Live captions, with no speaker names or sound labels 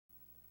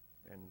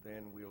and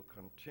then we'll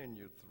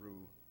continue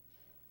through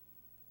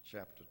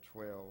chapter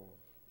 12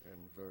 and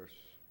verse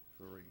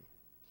 3.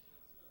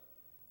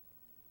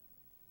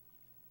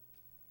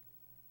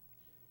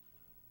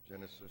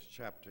 Genesis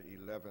chapter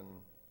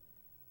 11,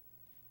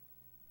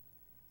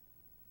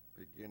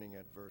 beginning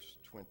at verse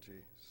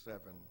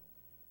 27.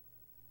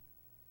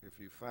 If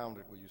you found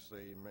it, will you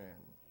say amen? Amen.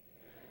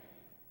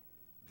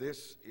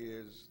 This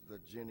is the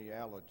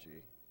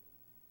genealogy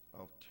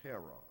of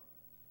Terah.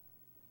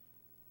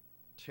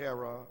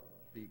 Terah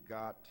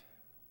begot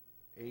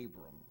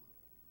Abram,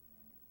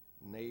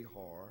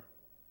 Nahor,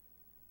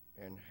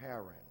 and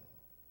Haran.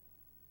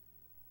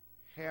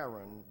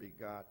 Haran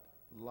begot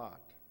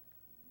Lot.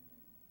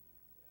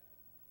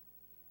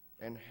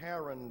 And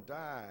Haran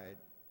died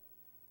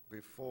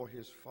before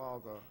his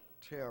father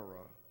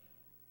Terah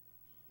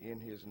in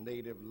his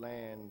native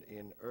land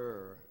in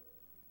Ur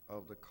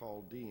of the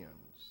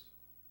Chaldeans.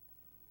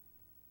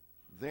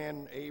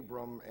 Then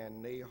Abram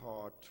and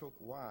Nahor took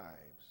wives.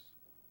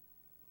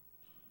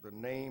 The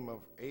name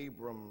of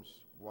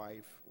Abram's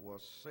wife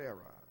was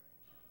Sarai,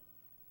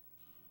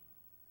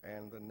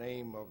 and the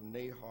name of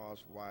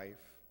Nahor's wife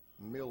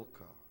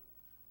Milcah,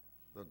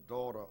 the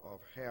daughter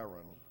of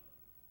Haran,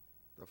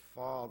 the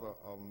father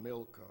of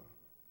Milcah,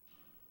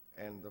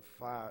 and the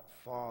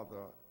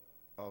father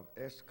of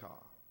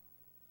Eshcol.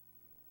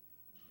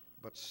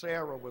 But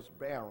Sarah was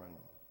barren.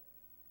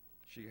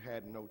 She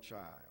had no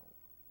child.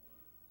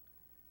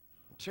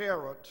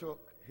 Terah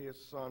took his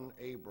son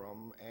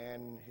Abram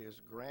and his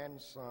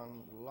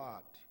grandson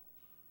Lot,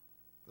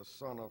 the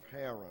son of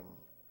Haran,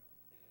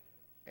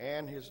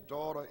 and his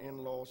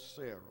daughter-in-law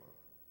Sarah,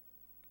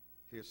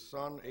 his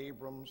son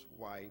Abram's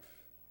wife,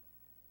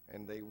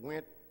 and they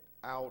went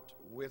out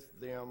with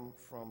them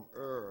from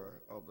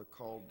Ur of the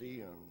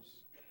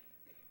Chaldeans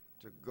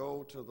to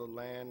go to the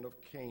land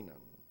of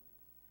Canaan.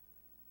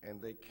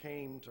 And they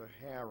came to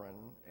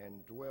Haran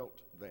and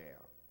dwelt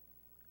there.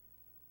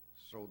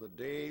 So the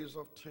days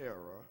of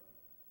Terah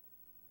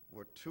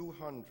were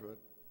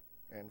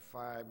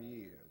 205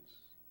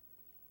 years,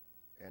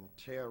 and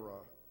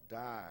Terah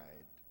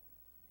died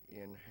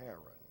in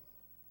Haran.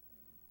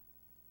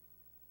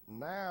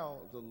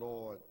 Now the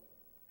Lord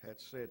had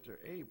said to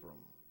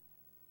Abram,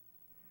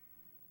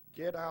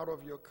 "Get out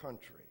of your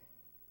country,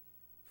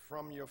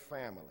 from your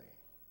family,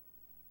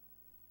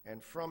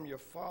 and from your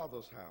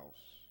father's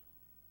house,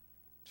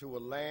 to a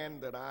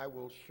land that I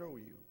will show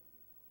you.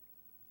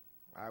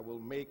 I will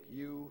make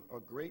you a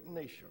great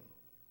nation.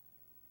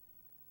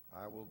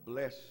 I will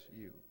bless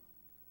you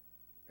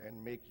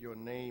and make your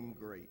name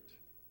great,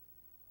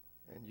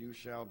 and you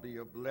shall be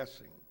a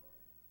blessing.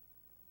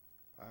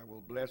 I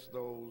will bless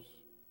those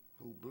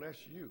who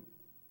bless you,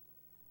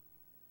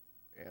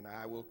 and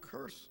I will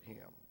curse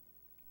him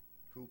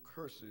who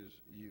curses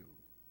you.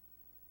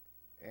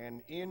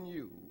 And in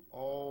you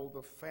all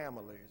the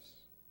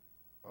families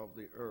of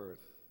the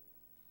earth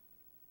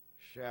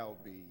shall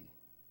be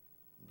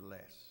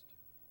blessed."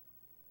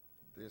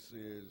 This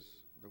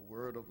is the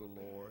word of the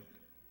Lord,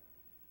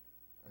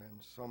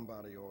 and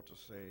somebody ought to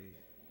say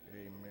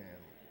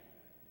amen.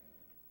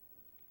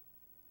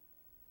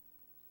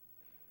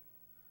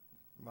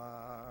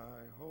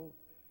 My hope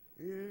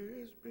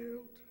is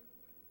built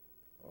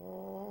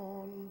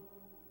on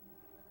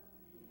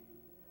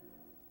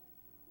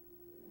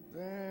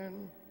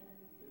then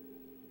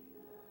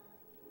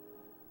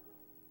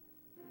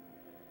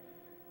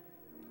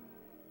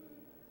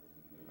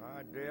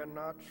I dare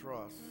not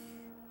trust,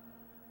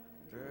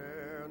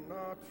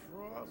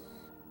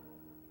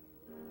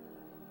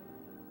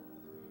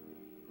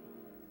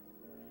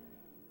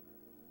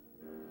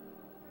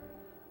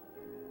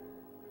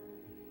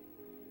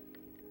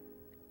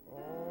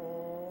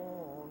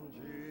 on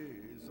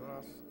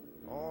Jesus,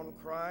 on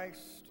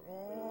Christ,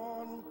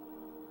 on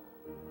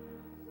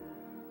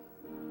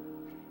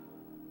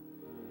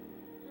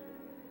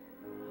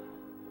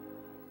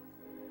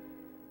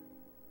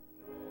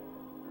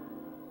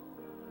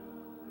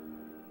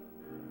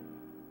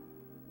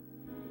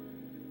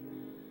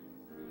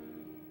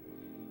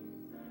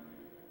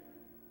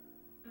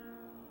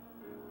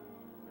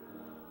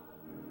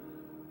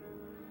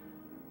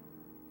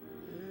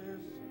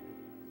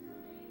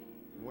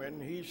when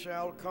he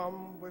shall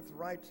come with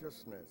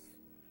righteousness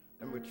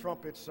and with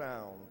trumpet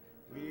sound.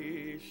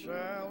 He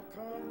shall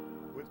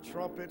come with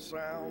trumpet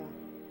sound.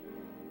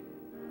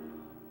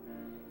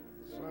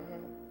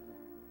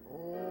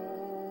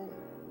 Oh,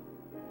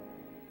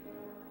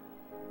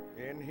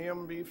 in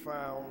him be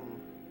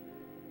found,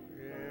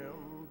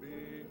 him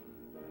be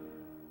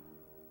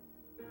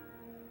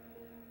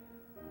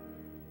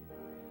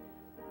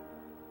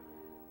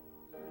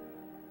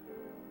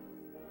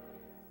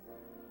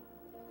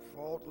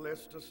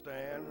faultless to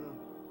stand.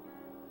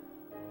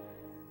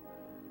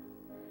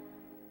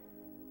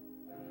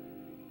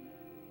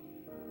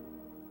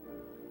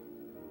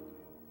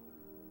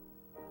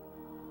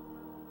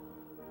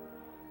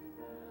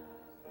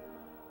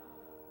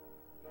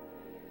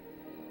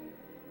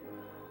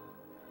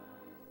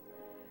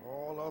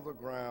 All other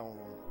ground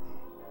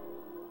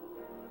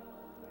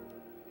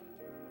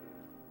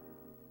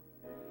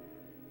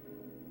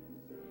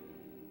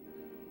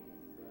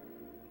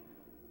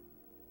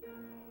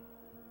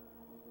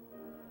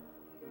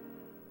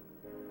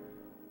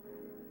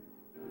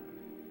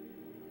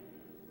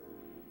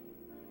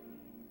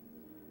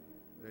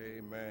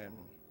Amen.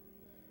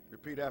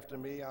 Repeat after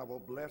me. I will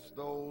bless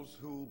those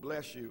who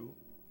bless you,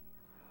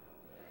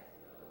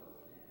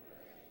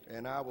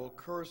 and I will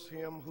curse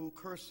him who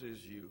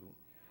curses you.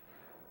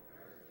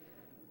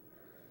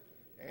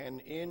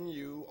 And in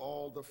you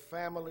all the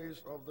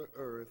families of the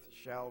earth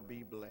shall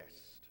be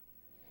blessed.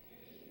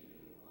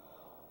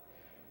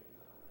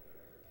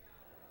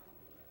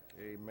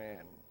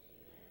 Amen.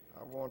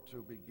 I want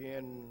to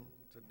begin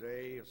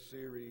today a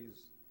series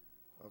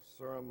of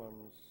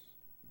sermons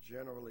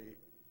generally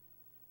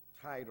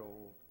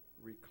titled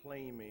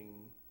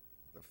Reclaiming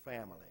the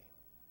Family.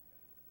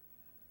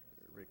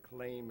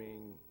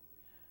 Reclaiming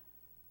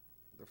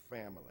the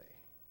Family.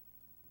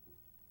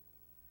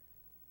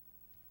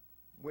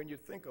 When you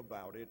think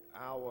about it,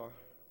 our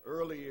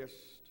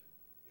earliest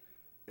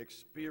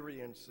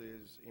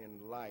experiences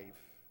in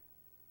life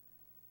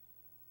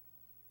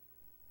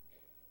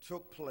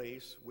took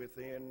place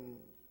within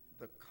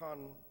the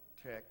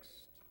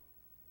context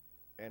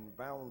and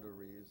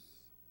boundaries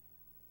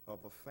of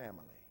a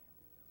family.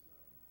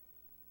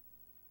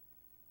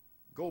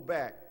 Go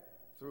back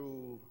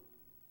through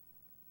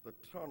the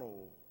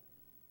tunnel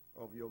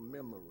of your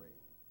memory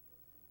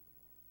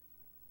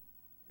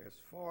as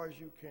far as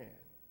you can.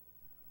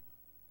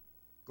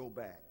 Go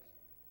back.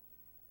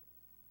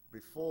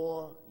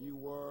 Before you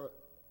were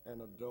an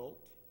adult,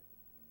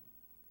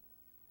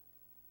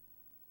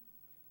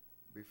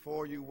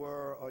 before you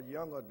were a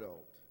young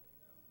adult,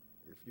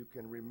 if you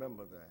can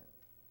remember that.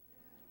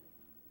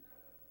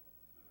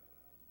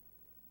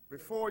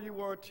 Before you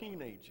were a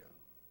teenager,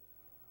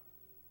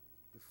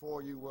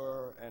 before you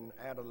were an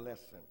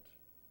adolescent.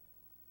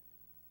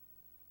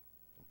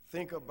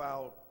 Think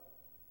about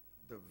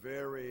the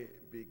very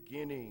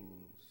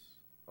beginnings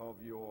of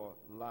your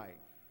life.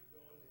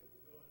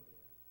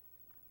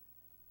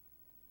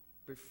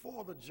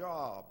 Before the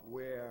job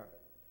where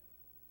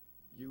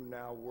you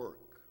now work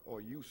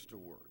or used to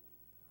work.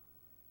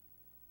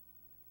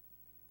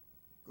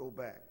 Go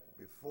back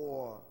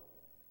before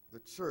the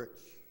church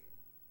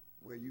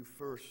where you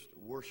first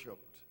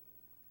worshiped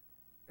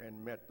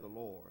and met the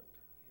Lord.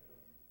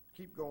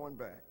 Keep going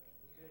back.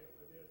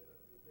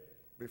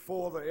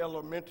 Before the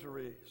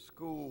elementary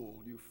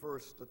school you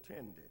first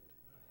attended.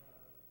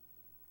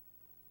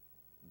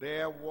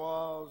 There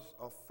was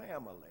a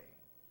family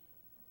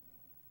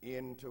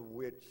into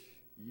which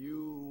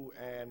you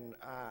and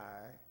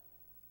I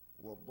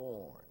were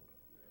born.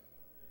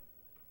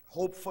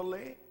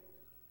 Hopefully,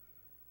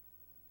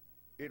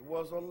 it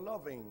was a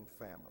loving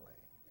family,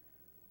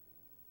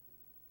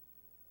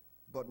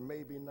 but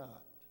maybe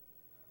not.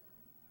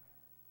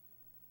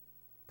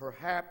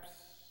 Perhaps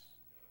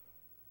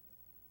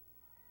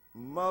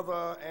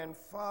mother and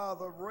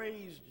father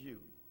raised you,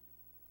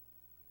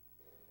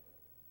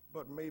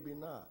 but maybe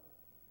not.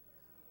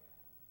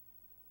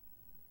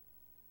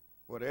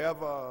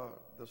 Whatever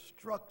the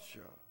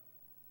structure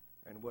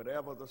and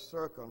whatever the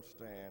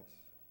circumstance,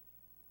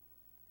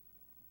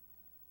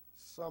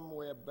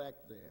 somewhere back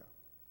there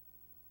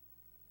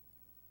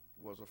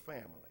was a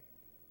family.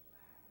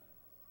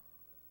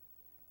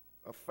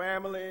 A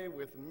family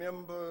with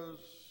members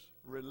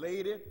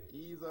related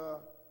either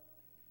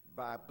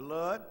by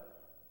blood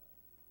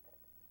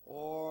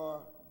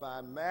or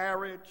by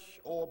marriage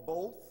or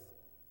both.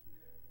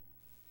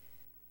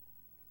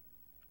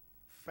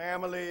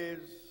 Families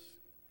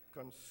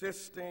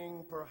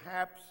consisting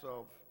perhaps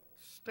of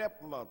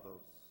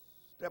stepmothers,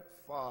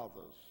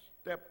 stepfathers,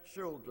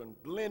 stepchildren,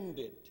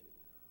 blended,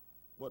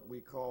 what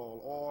we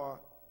call, or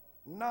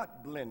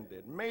not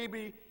blended.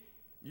 Maybe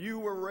you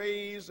were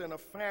raised in a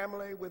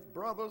family with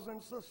brothers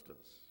and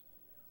sisters,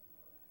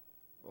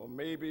 or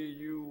maybe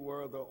you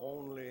were the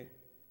only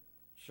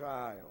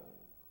child.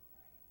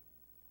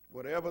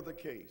 Whatever the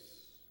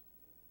case,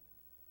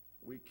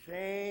 we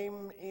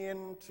came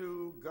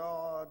into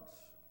God's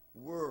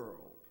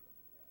world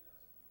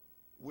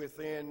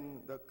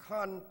within the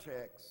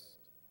context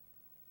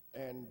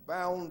and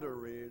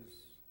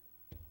boundaries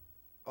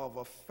of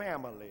a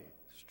family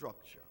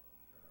structure.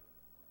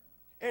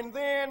 And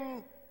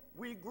then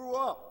we grew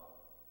up.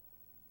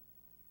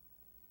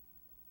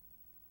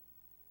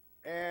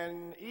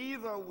 And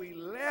either we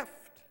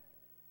left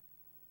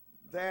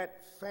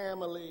that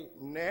family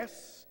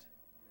nest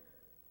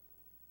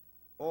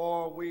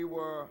or we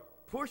were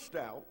pushed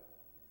out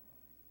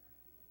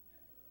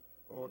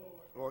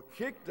or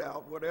kicked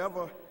out,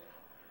 whatever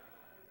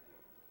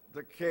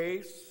the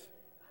case.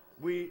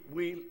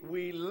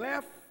 We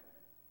left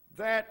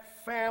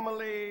that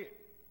family,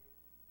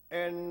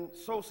 and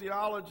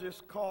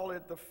sociologists call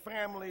it the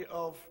family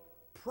of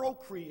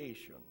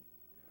procreation.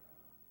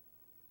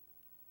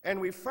 And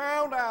we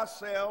found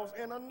ourselves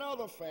in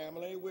another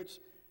family, which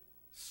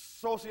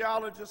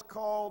sociologists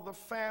call the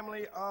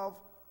family of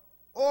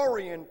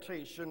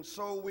orientation.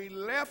 So we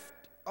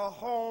left a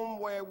home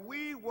where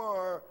we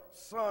were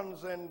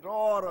sons and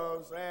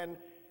daughters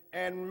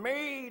and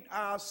made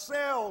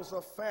ourselves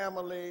a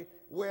family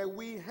where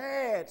we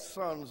had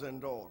sons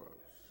and daughters.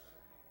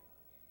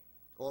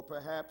 Or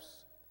perhaps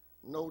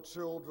no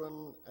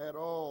children at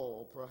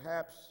all.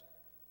 Perhaps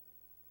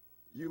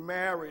You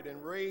married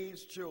and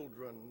raised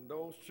children.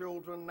 Those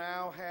children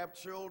now have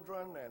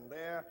children, and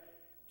their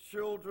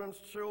children's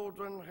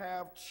children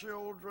have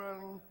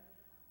children.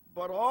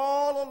 But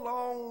all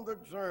along the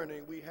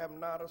journey, we have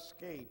not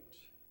escaped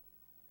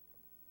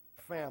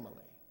family.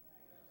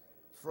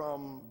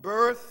 From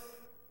birth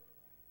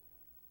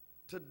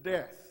to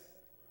death,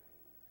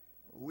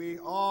 we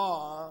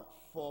are,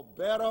 for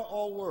better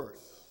or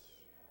worse,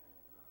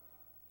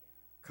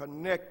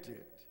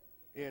 connected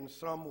in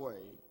some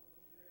way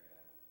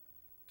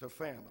to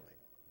family.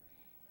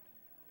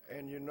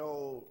 And you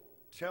know,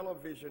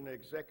 television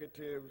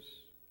executives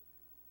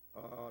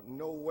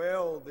know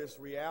well this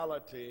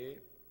reality,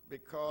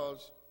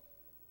 because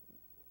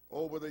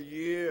over the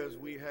years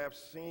we have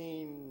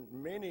seen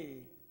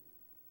many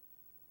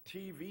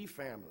TV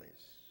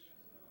families.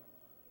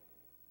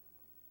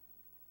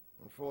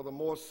 And for the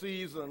more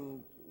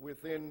seasoned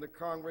within the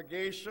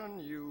congregation,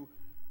 you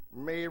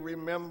may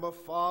remember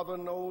Father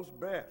Knows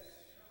Best.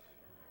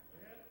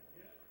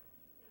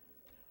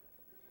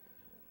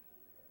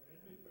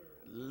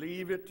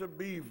 Leave It to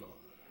Beaver,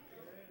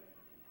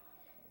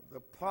 the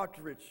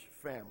Partridge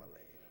Family,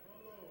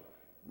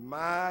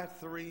 My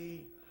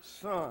Three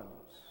Sons,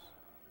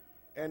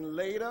 and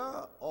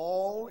later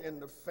All in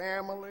the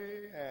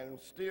Family, and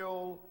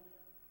still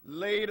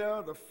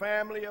later The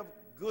Family of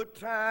Good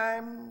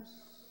Times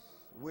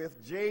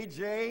with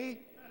J.J.,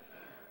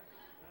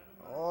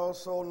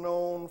 also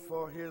known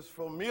for his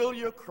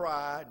familiar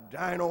cry,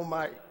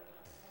 Dynamite,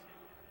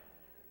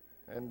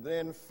 and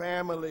then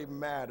Family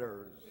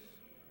Matters,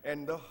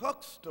 and the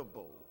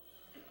Huxtables,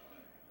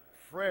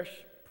 Fresh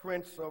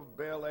Prince of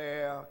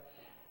Bel-Air,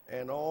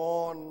 and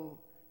on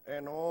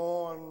and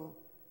on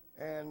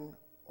and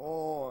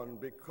on,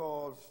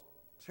 because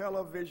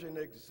television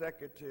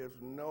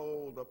executives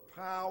know the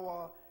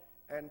power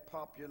and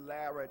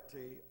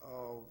popularity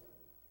of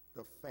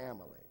the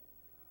family.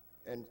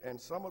 And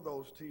some of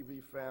those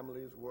TV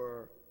families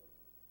were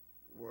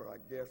I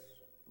guess,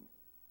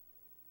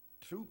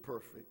 too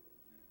perfect,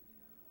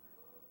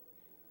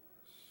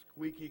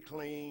 squeaky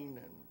clean,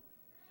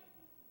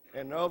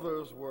 and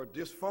others were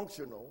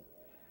dysfunctional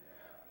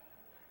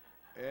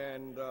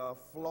and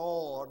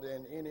flawed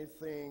and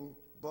anything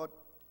but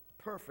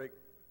perfect.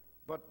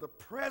 But the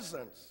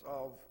presence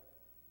of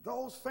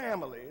those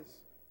families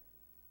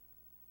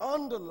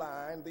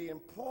underline the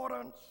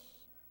importance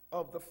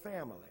of the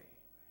family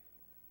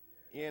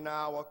in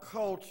our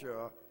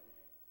culture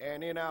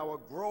and in our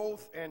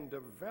growth and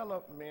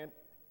development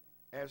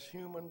as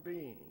human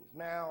beings.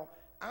 Now,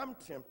 I'm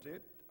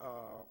tempted,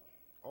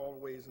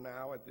 always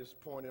now at this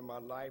point in my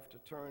life, to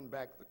turn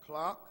back the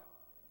clock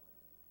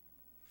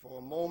for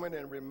a moment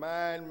and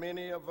remind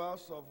many of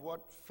us of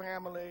what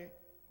family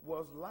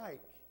was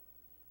like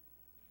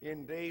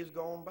in days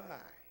gone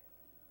by,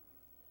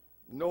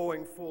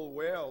 knowing full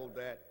well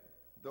that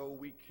though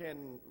we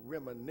can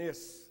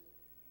reminisce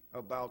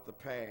about the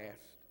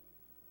past,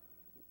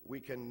 we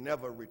can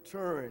never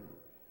return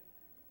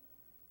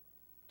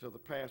to the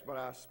past. But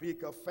I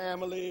speak of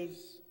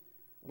families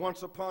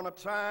once upon a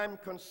time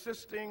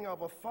consisting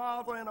of a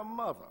father and a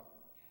mother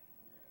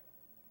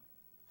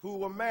who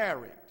were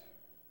married.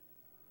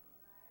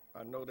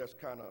 I know that's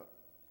kind of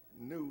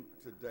new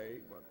today,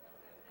 but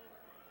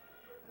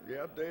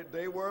yeah,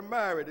 they were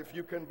married, if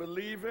you can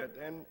believe it,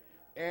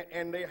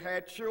 and they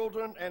had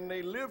children, and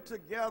they lived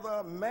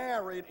together,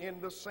 married in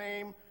the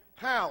same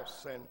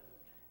house,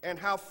 and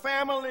how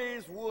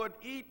families would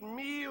eat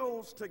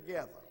meals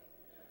together.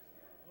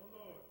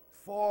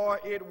 For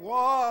it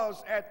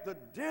was at the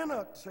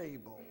dinner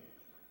table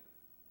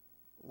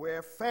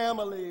where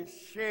families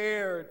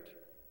shared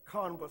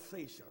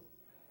conversation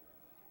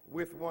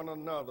with one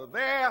another.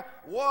 There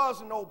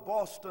was no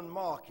Boston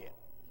Market,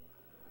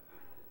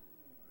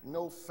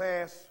 no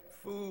fast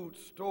food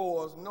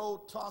stores,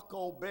 no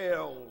Taco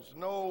Bells,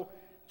 no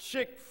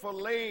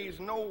Chick-fil-A's,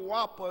 no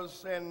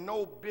Whoppers, and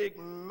no Big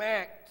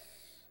Macs.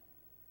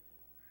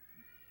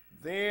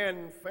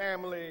 Then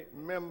family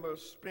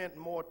members spent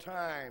more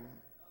time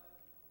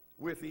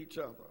with each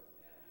other.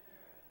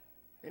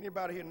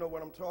 Anybody here know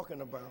what I'm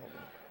talking about?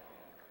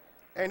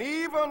 And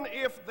even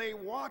if they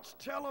watched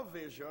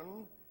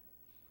television,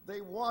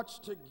 they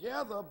watched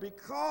together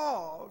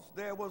because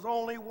there was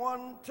only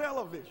one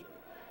television.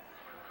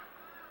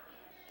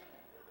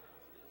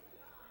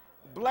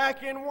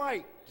 Black and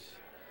white.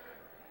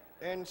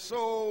 And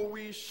so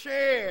we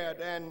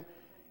shared, and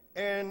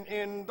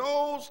in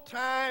those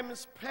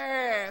times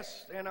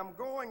past, and I'm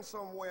going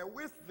somewhere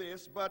with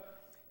this, but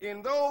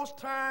in those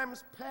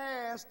times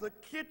past, the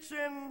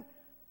kitchen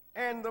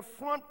and the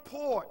front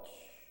porch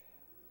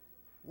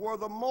were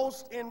the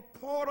most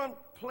important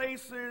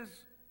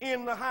places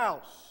in the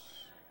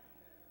house.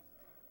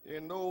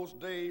 In those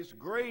days,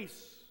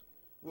 grace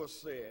was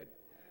said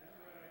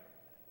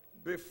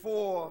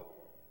before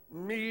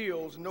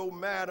meals, no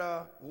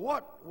matter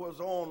what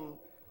was on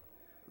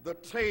the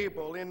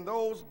table. In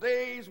those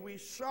days, we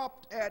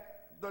shopped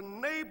at the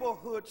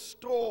neighborhood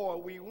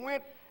store. We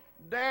went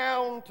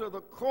down to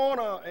the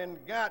corner and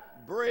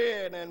got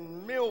bread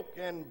and milk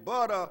and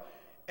butter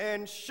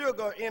and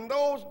sugar. In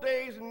those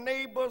days,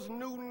 neighbors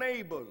knew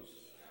neighbors.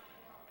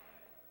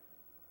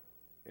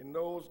 In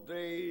those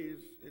days,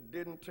 it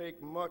didn't take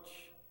much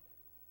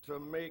to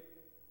make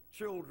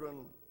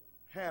children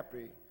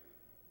happy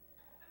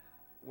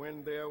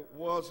when there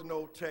was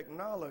no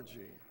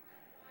technology.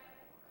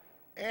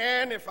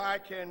 And if I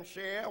can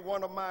share,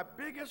 one of my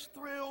biggest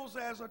thrills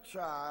as a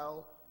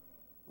child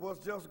was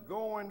just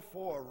going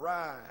for a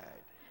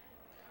ride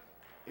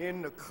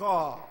in the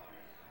car.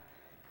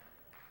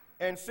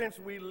 And since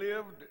we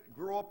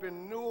grew up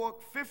in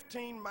Newark,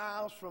 15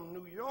 miles from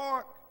New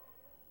York,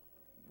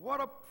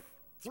 what a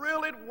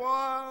thrill it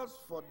was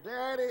for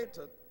Daddy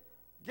to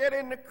get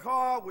in the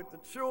car with the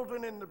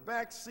children in the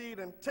back seat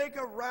and take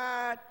a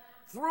ride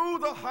through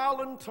the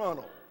Holland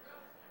Tunnel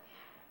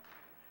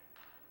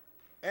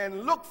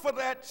and look for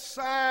that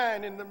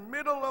sign in the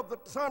middle of the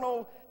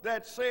tunnel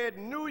that said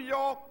New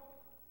York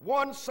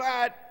one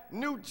side,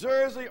 New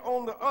Jersey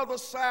on the other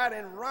side,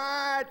 and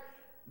ride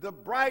the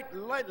bright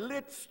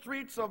lit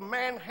streets of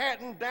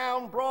Manhattan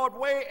down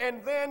Broadway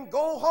and then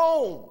go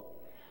home.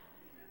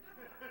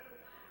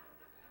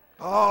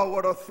 Oh,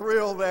 what a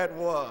thrill that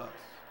was.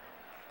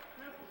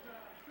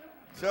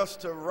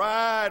 Just to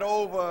ride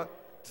over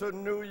to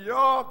New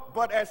York,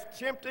 but as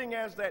tempting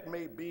as that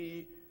may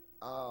be,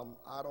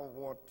 I don't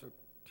want to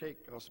take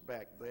us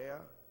back there.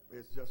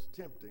 It's just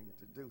tempting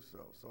to do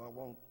so, so I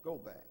won't go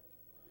back.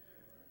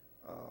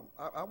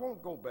 I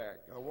won't go back.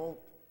 I won't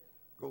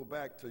go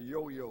back to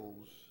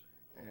yo-yos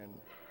and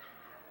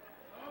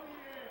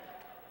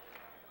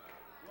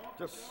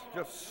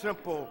just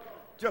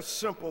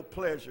simple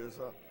pleasures.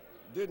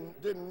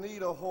 Didn't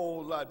need a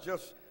whole lot.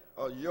 Just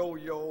a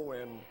yo-yo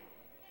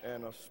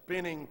and a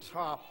spinning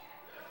top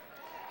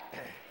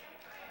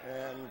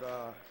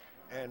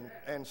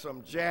and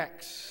some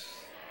jacks.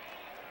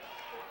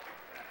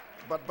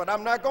 But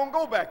I'm not going to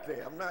go back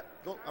there.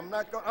 I'm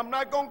not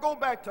going to go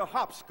back to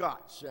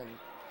hopscotch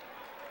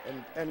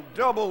and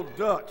double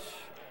dutch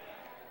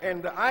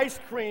and the ice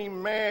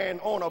cream man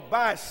on a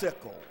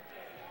bicycle.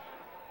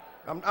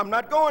 I'm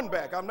not going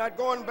back. I'm not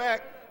going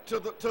back to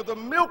the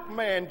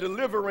milkman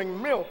delivering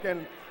milk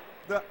and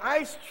the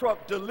ice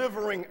truck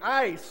delivering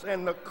ice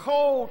and the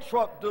coal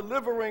truck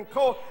delivering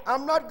coal.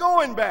 I'm not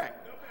going back.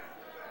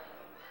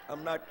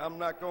 I'm not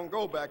going to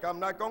go back. I'm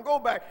not going to go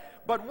back.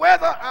 But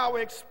whether our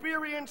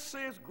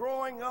experiences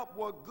growing up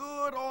were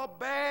good or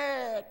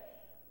bad,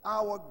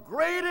 our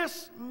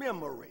greatest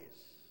memories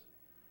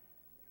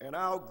and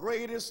our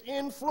greatest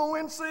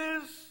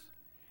influences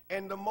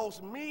and the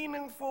most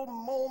meaningful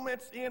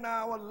moments in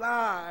our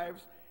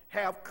lives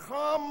have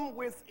come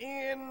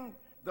within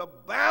the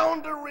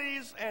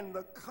boundaries and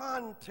the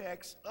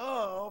context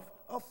of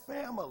a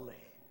family.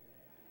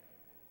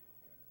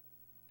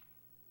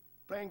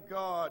 Thank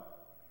God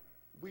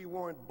we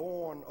weren't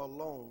born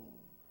alone.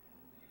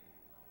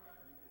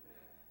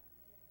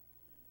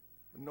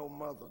 No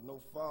mother,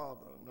 no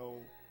father,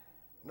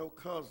 no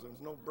cousins,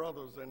 no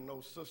brothers and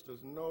no sisters,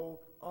 no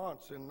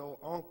aunts and no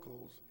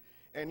uncles.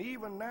 And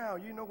even now,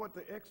 you know what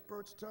the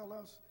experts tell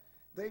us?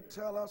 They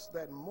tell us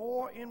that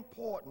more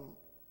important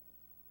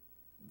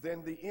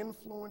than the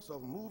influence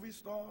of movie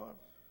stars,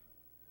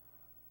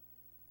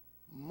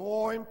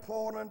 more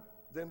important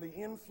than the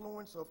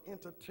influence of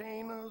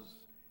entertainers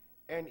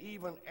and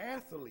even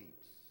athletes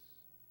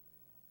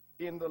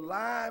in the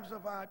lives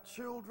of our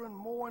children,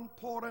 more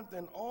important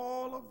than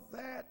all of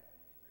that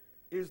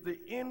is the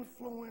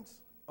influence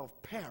of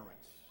parents.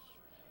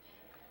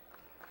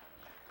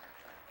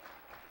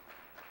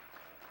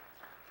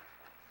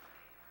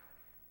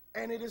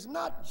 And it is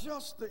not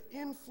just the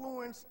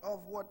influence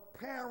of what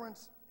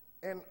parents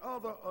and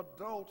other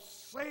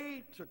adults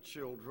say to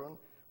children,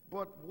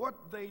 but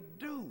what they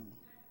do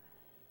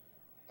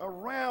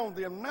around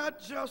them.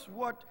 Not just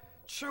what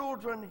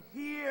children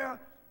hear,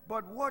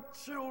 but what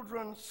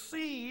children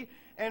see.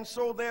 And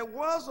so there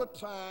was a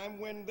time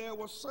when there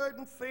were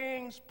certain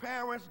things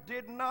parents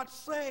did not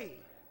say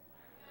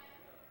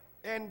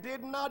and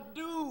did not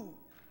do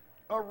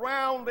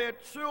around their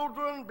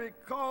children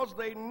because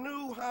they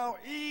knew how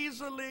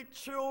easily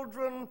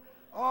children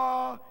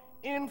are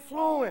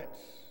influenced.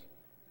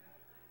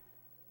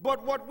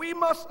 But what we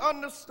must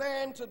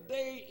understand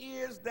today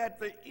is that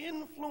the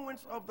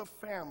influence of the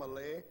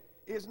family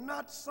is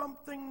not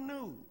something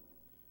new.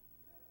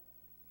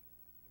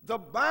 The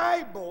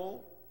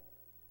Bible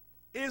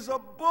is a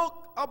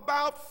book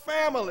about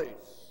families,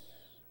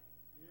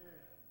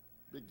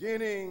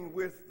 beginning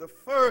with the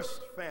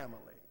first family,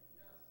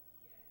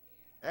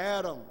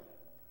 Adam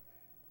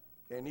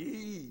and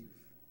Eve,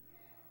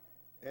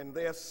 and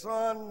their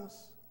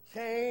sons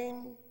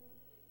Cain,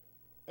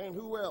 and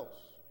who else?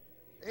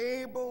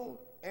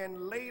 Abel,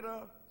 and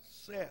later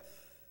Seth.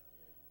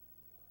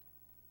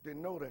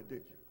 Didn't know that,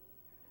 did you?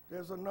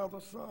 There's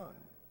another son.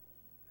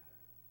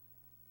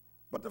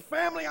 But the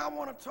family I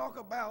want to talk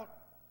about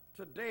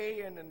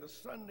today and in the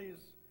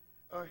Sundays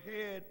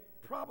ahead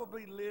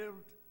probably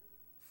lived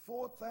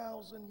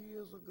 4,000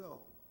 years ago.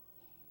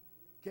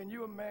 Can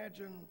you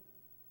imagine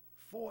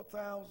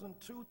 4,000,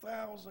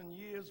 2,000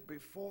 years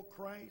before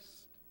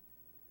Christ?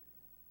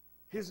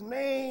 His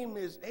name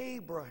is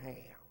Abraham.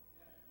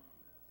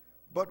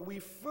 But we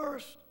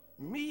first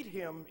meet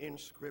him in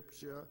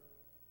Scripture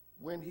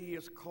when he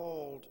is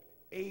called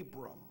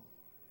Abram.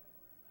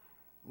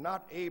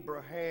 Not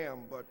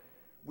Abraham, but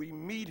we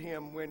meet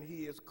him when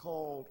he is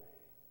called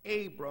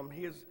Abram.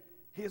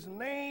 His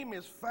name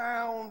is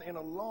found in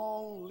a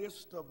long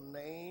list of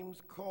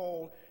names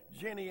called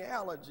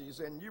genealogies.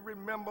 And you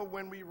remember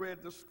when we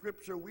read the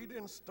Scripture, we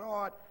didn't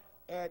start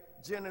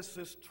at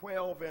Genesis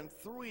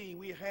 12:3.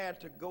 We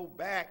had to go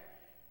back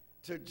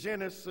to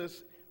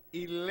Genesis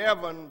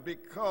 11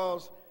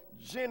 because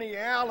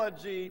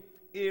genealogy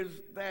is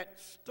that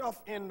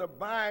stuff in the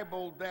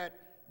Bible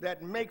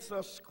that makes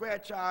us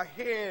scratch our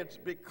heads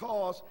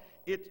because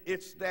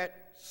it's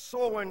that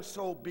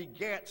so-and-so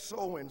begat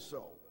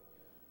so-and-so.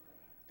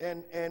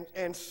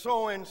 And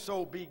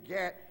so-and-so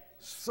begat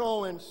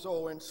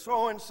so-and-so. And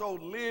so-and-so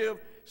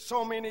lived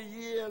so many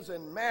years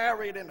and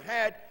married and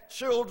had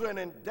children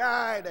and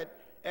died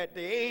at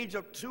the age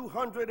of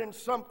 200 and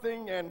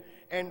something,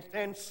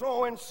 and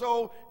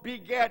so-and-so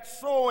begat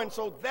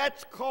so-and-so.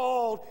 That's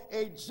called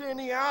a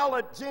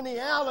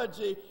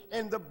genealogy,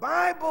 and the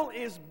Bible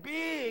is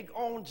big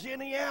on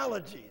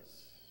genealogies.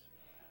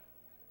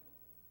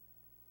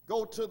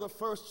 Go to the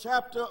first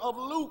chapter of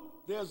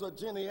Luke, there's a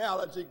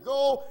genealogy.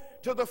 Go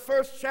to the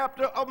first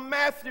chapter of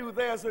Matthew,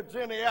 there's a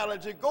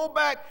genealogy. Go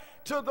back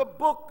to the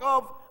book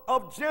of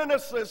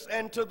Genesis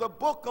and to the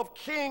book of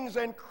Kings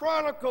and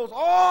Chronicles.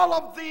 All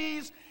of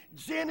these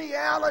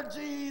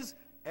genealogies,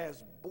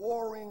 as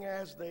boring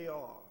as they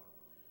are,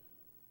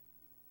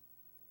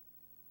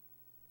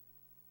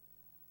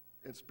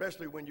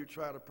 especially when you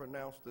try to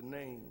pronounce the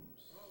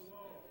names.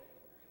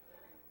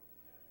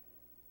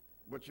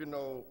 But you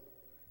know,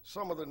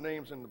 some of the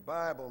names in the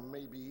Bible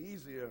may be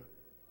easier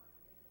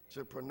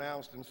to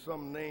pronounce than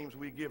some names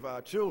we give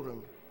our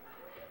children.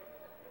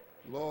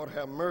 Lord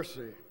have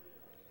mercy.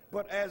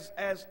 But as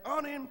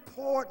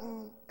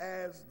unimportant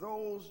as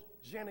those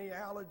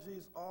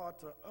genealogies are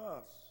to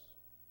us,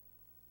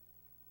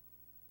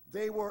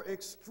 they were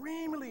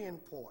extremely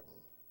important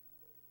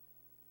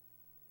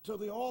to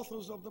the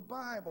authors of the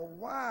Bible.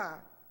 Why?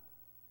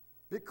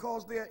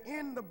 Because they're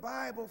in the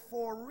Bible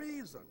for a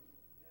reason.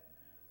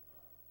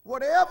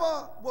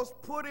 Whatever was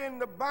put in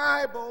the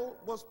Bible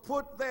was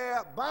put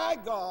there by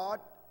God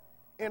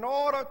in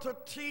order to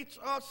teach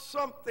us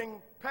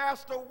something.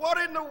 Pastor, what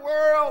in the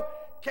world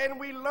can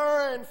we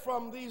learn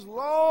from these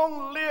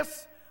long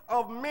lists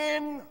of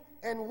men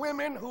and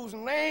women whose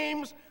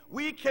names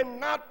we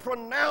cannot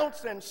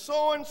pronounce, and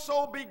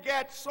so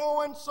begat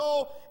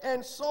so-and-so,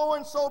 and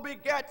so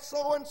begat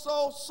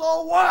so-and-so?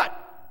 So what?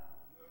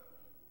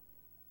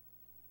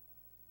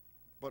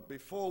 But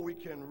before we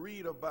can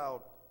read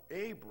about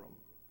Abram,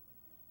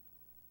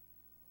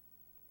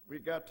 we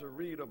got to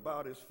read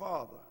about his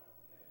father,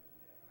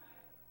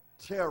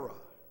 Terah,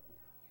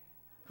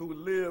 who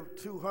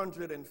lived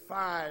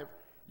 205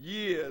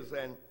 years,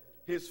 and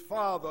his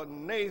father,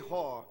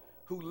 Nahor,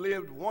 who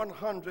lived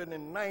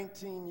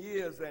 119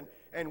 years,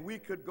 and we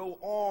could go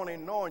on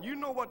and on. You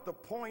know what the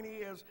point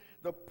is?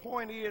 The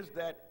point is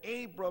that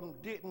Abram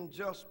didn't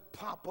just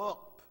pop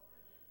up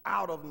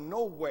out of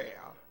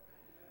nowhere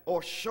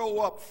or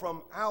show up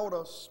from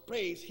outer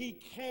space. He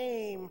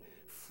came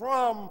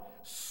from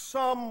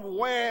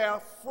somewhere,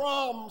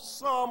 from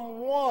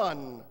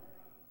someone.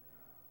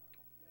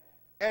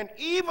 And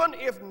even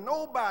if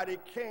nobody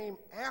came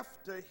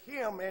after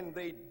him, and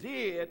they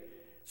did,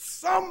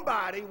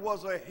 somebody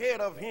was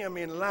ahead of him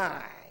in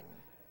line.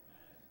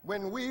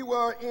 When we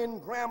were in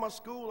grammar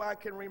school, I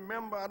can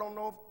remember, I don't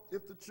know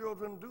if the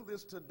children do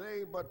this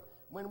today, but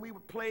when we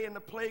would play in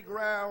the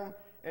playground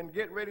and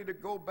get ready to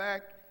go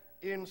back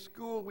in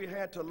school, we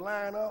had to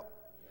line up.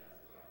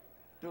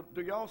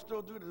 Do y'all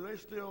still do this? Do they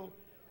still?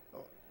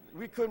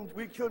 We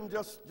couldn't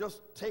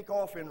just take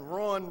off and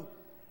run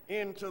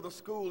into the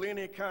school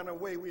any kind of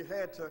way. We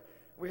had,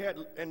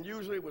 and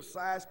usually it was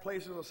size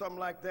places or something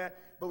like that,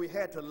 but we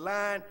had to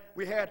line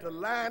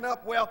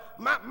up. Well,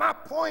 my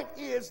point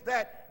is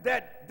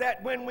that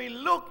when we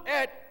look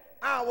at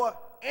our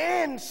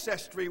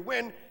ancestry,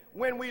 when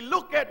we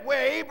look at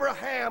where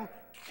Abraham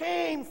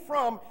came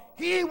from,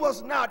 he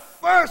was not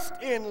first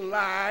in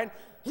line.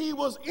 He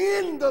was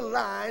in the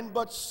line,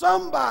 but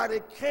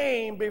somebody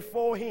came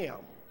before him.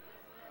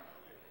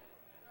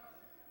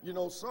 You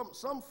know,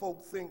 some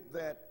folk think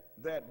that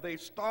they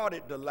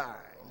started the line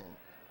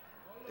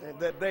and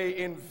that they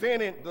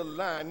invented the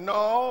line.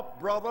 No,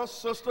 brother,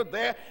 sister,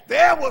 there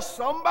was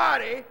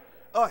somebody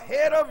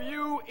ahead of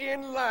you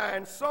in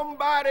line,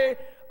 somebody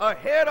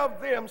ahead of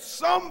them.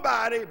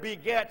 Somebody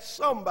begat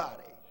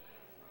somebody,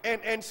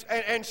 and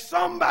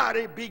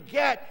somebody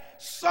begat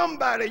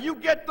somebody. You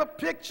get the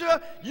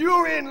picture?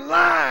 You're in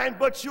line,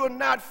 but you're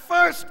not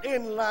first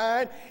in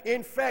line.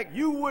 In fact,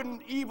 you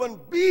wouldn't even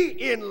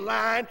be in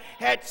line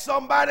had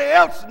somebody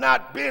else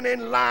not been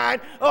in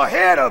line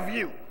ahead of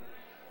you.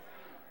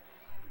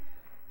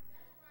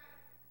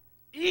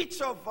 Each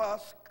of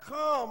us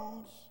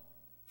comes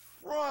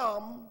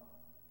from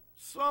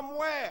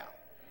somewhere.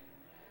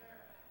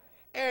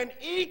 And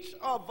each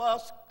of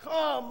us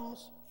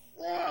comes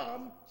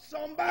from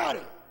somebody.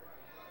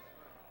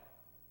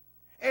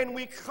 And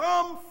we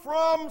come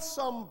from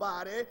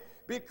somebody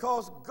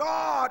because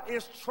God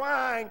is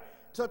trying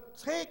to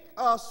take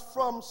us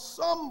from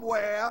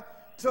somewhere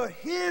to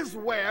his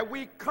where.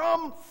 We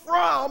come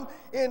from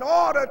in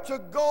order to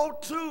go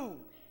to.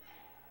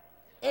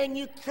 And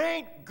you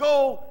can't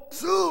go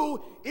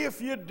to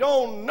if you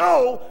don't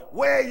know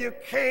where you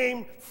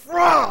came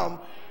from.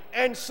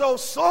 And so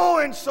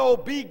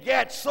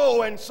begat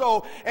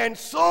so-and-so, and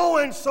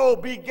so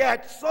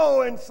begat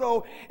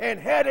so-and-so, and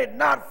had it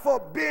not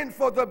been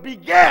for the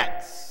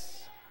begats.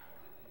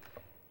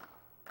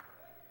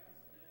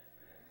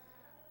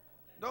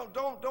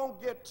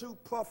 Don't get too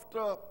puffed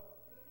up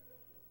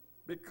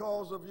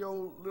because of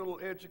your little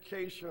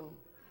education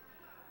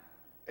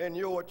and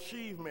your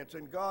achievements.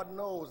 And God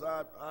knows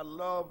I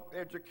love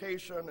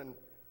education and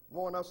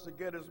want us to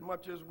get as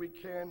much as we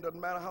can.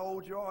 Doesn't matter how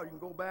old you are, you can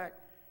go back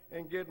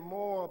and get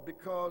more,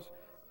 because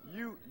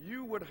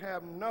you would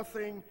have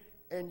nothing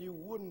and you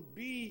wouldn't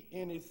be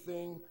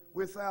anything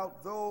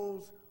without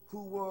those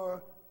who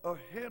were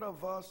ahead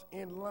of us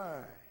in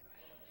line.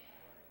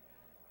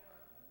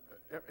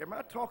 Am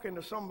I talking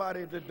to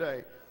somebody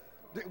today?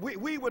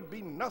 We would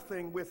be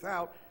nothing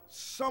without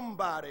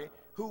somebody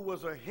who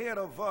was ahead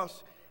of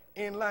us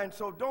in line.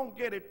 So don't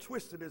get it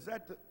twisted. Is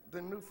that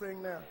the new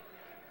thing now?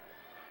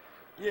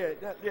 Yeah.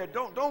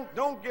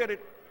 Don't get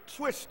it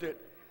twisted.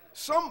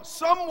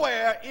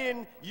 Somewhere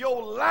in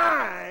your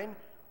line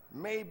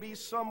may be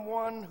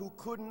someone who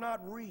could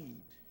not read,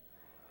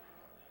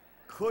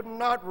 could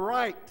not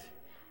write,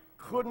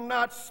 could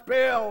not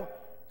spell.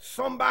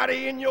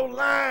 Somebody in your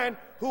line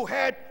who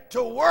had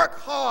to work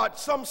hard.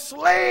 Some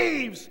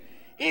slaves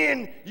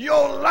in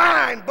your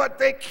line, but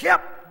they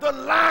kept the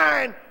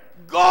line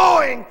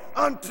going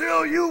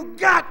until you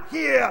got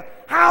here.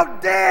 How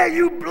dare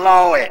you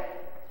blow it?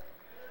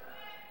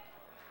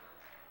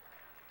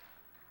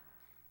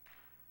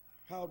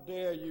 How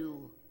dare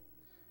you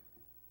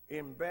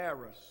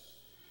embarrass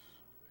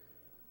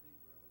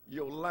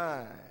your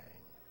line?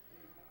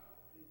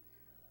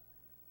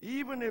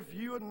 Even if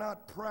you're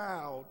not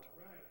proud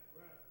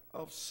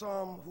of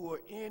some who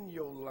are in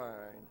your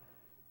line,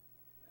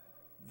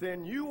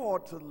 then you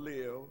ought to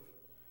live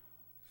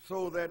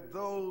so that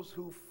those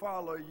who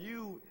follow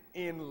you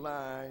in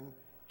line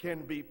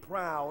can be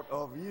proud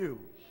of you.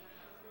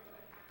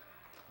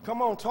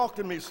 Come on, talk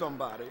to me,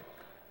 somebody.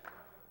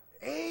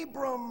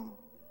 Abram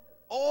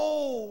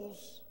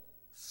owes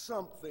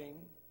something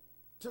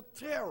to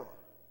Terah.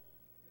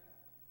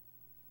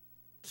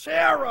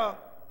 Terah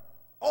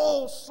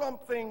owes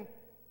something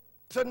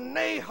to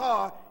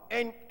Nahor,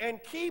 and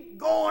keep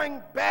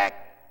going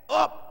back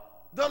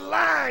up the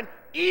line.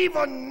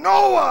 Even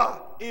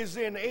Noah is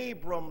in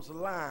Abram's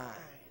line.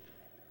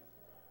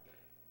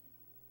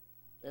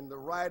 And the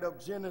writer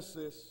of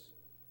Genesis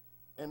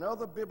and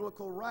other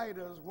biblical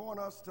writers want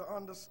us to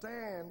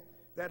understand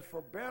that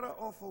for better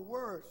or for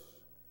worse,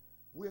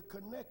 we're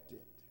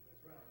connected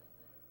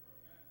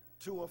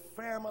to a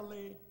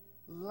family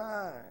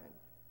line.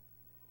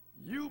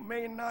 You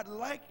may not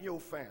like your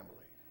family,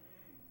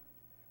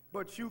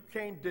 but you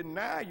can't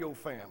deny your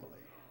family.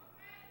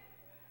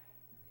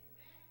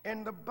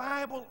 And the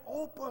Bible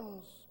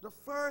opens, the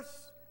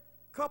first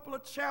couple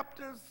of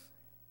chapters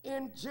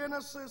in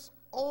Genesis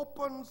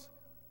opens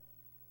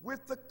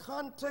with the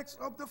context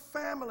of the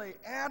family.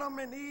 Adam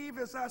and Eve,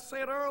 as I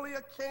said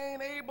earlier,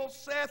 Cain, Abel,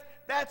 Seth,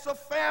 that's a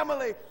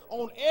family.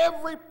 On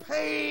every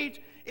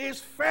page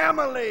is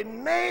family.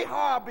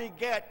 Nahor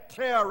begat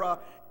Terah.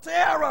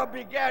 Terah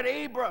begat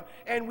Abram.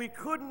 And we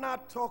could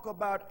not talk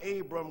about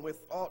Abram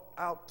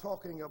without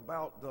talking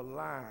about the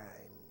line.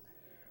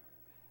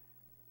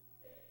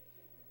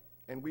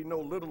 And we know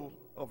little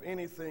of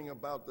anything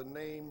about the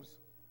names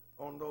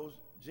on those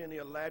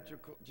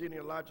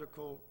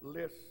genealogical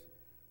lists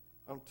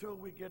until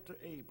we get to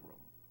Abram.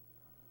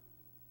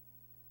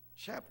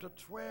 Chapter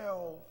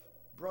 12,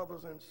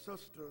 brothers and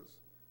sisters,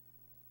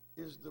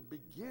 is the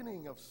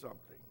beginning of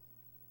something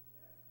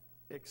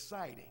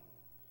exciting.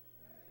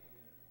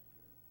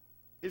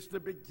 It's the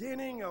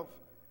beginning of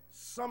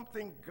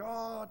something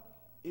God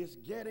is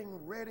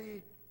getting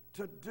ready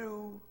to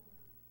do,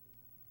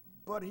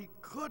 but he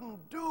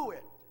couldn't do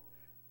it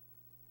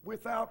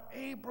without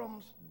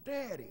Abram's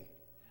daddy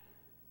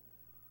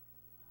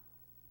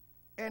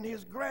and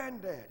his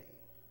granddaddy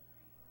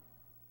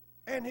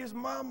and his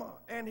mama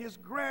and his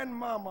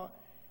grandmama.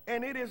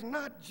 And it is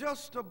not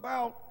just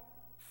about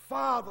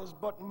fathers,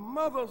 but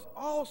mothers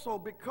also,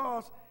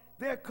 because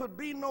there could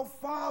be no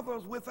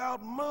fathers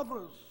without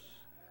mothers.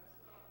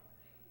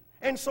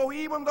 And so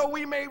even though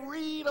we may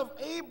read of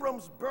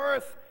Abram's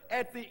birth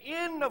at the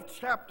end of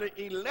chapter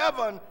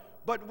 11,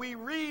 but we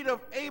read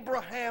of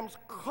Abraham's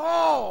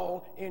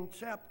call in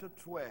chapter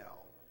 12.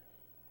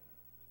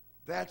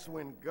 That's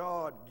when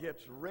God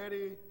gets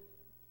ready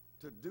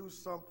to do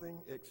something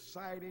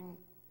exciting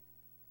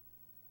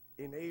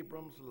in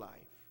Abram's life.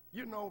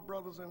 You know,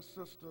 brothers and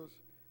sisters,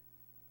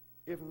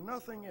 if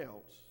nothing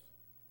else,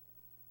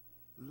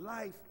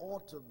 life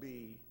ought to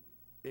be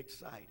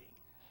exciting.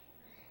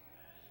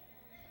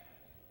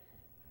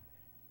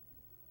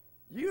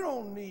 You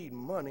don't need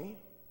money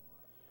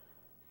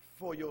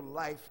for your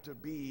life to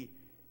be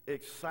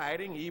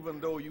exciting,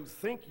 even though you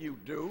think you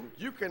do.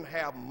 You can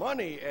have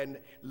money and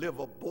live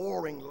a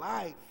boring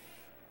life.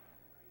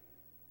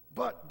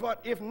 But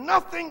if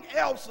nothing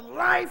else,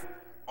 life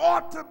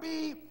ought to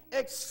be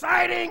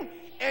exciting,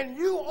 and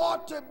you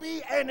ought to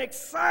be an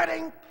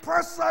exciting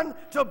person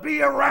to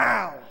be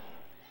around.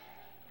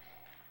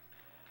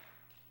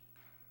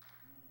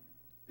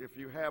 If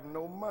you have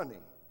no money,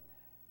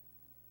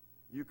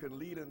 you can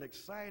lead an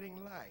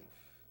exciting life.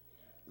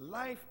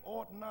 Life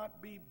ought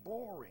not be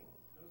boring.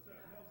 No, sir.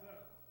 No, sir.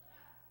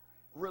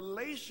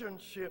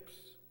 Relationships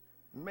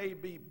may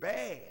be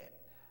bad,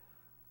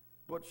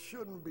 but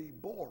shouldn't be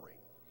boring.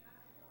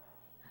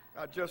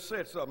 I just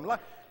said something.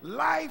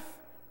 Life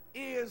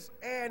is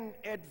an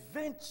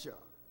adventure.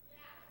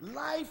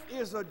 Life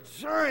is a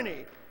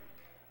journey.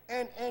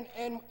 And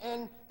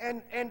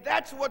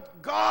that's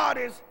what God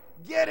is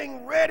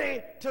getting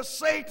ready to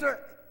say to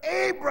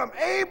Abram.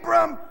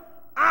 Abram,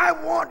 I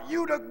want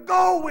you to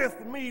go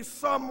with me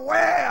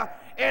somewhere,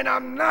 and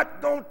I'm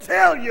not going to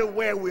tell you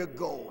where we're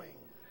going.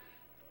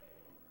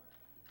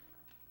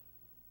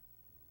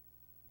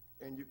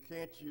 And you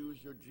can't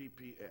use your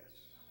GPS.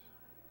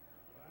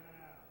 Wow.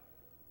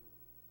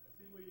 I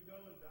see where you're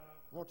going, Doc.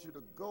 I want you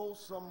to go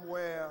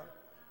somewhere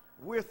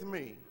with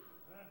me,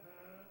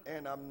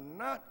 and I'm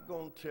not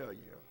going to tell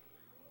you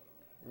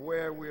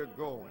where we're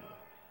going.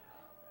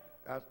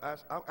 I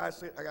got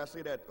to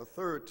say that a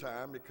third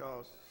time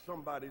because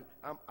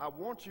I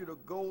want you to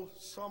go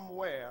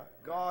somewhere.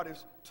 God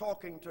is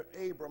talking to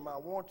Abram. I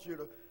want you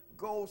to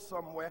go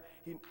somewhere.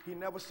 He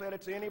never said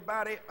it to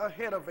anybody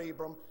ahead of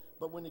Abram,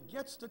 but when he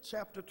gets to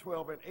chapter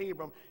 12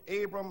 and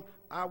Abram,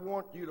 I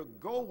want you to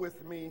go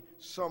with me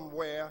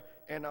somewhere,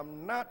 and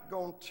I'm not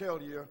going to tell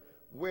you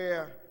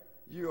where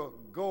you're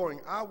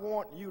going. I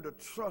want you to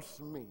trust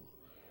me.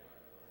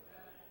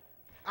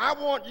 I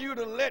want you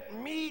to let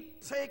me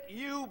take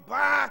you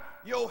by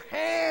your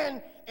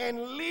hand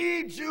and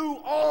lead you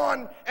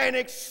on an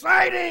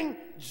exciting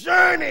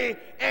journey,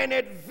 an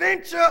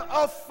adventure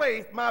of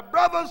faith. My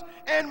brothers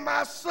and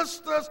my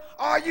sisters,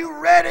 are you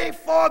ready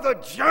for the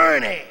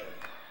journey?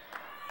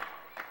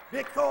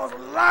 Because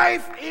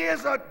life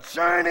is a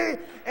journey,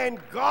 and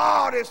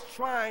God is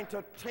trying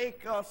to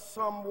take us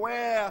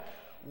somewhere.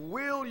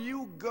 Will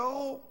you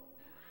go?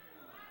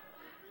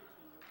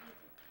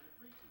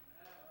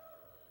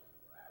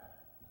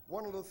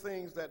 One of the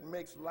things that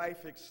makes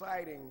life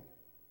exciting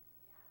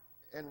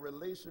and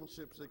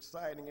relationships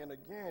exciting, and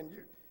again,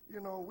 you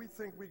know, we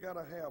think we got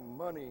to have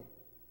money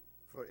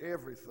for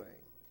everything.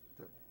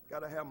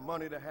 Got to have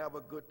money to have a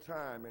good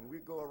time, and we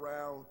go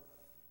around,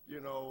 you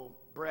know,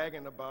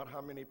 bragging about how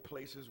many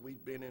places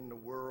we've been in the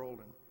world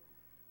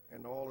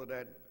and all of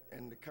that,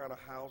 and the kind of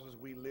houses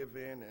we live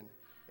in, and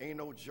ain't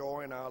no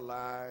joy in our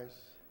lives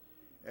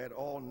at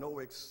all, no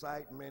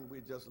excitement.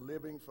 We're just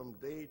living from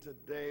day to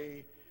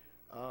day,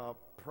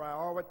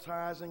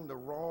 prioritizing the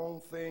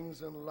wrong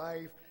things in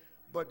life.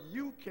 But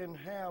you can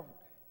have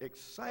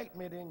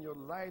excitement in your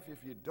life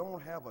if you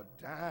don't have a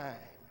dime.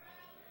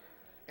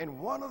 And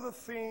one of the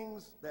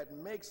things that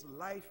makes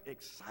life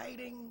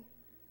exciting,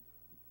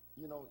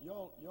 you know,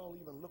 y'all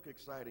even look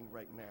exciting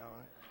right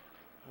now.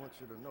 I want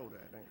you to know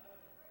that.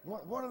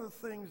 One of the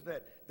things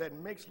that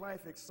makes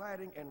life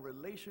exciting and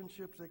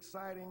relationships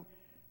exciting,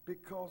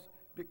 because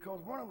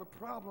one of the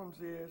problems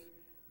is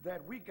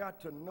that we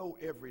got to know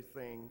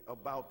everything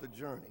about the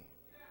journey.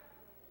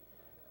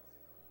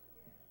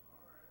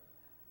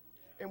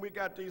 And we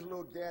got these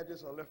little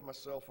gadgets. I left my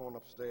cell phone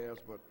upstairs,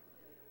 but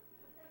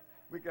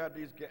we got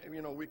these,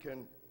 you know,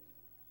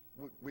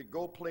 we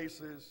go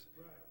places,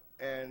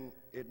 and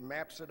it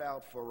maps it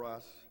out for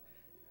us,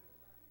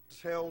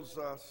 tells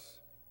us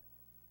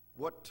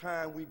what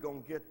time we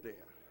gonna get there.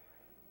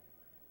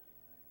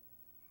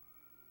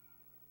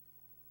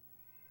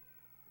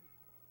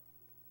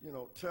 You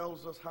know,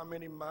 tells us how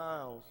many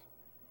miles.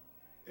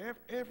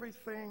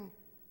 Everything.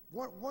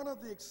 One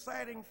of the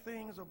exciting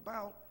things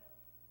about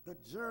the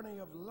journey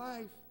of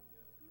life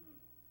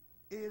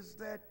is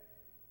that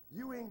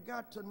you ain't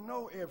got to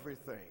know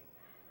everything.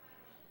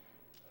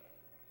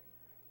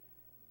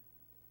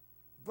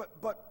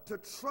 But to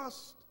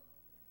trust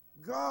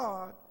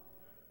God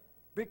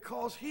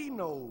because He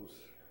knows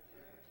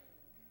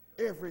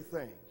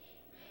everything.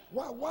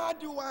 Why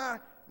do I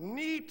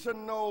need to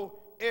know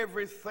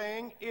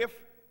everything if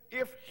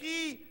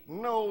He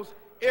knows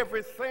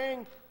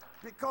everything?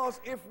 Because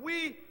if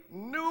we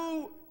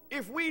knew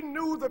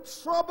the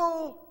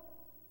trouble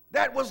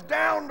that was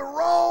down the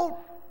road,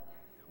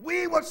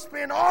 we would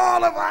spend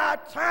all of our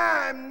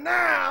time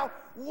now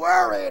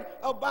worried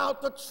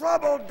about the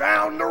trouble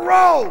down the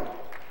road.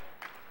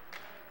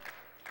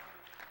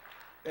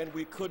 And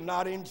we could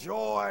not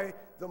enjoy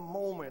the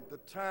moment, the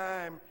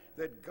time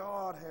that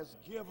God has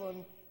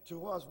given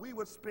to us. We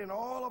would spend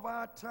all of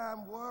our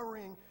time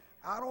worrying,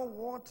 I don't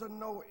want to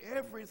know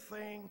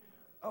everything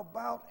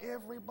about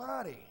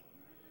everybody.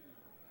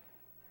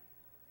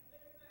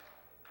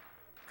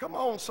 Come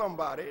on,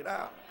 somebody.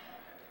 Now,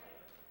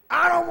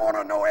 I don't want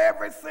to know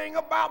everything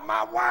about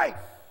my wife.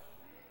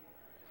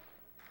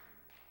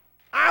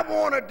 I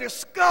want to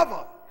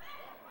discover.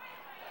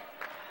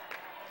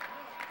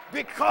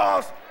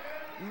 Because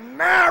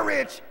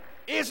marriage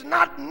is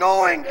not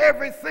knowing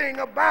everything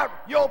about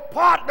your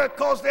partner,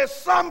 because there's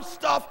some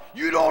stuff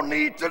you don't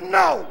need to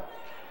know.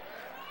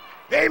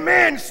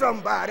 Amen,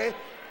 somebody.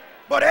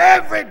 But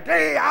every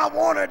day I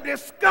want to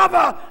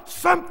discover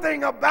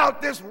something about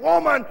this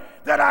woman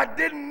that I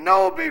didn't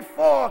know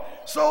before,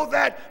 so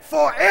that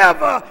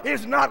forever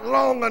is not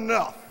long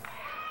enough.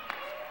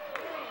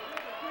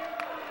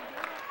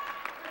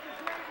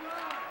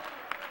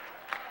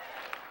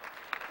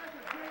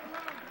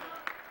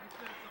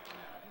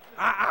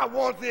 I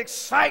want the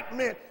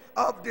excitement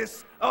of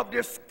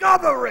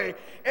discovery.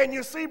 And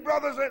you see,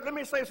 brothers, let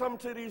me say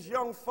something to these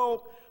young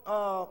folk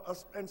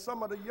and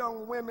some of the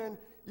young women.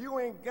 You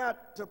ain't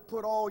got to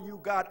put all you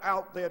got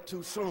out there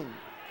too soon.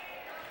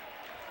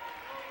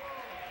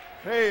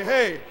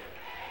 Hey.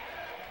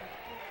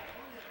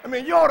 I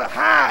mean, you ought to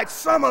hide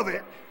some of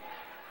it.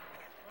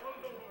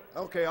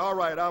 Okay, all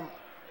right.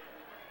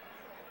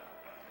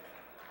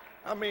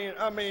 I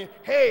mean,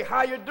 hey,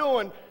 how you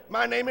doing?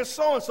 My name is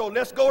so-and-so.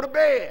 Let's go to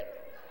bed.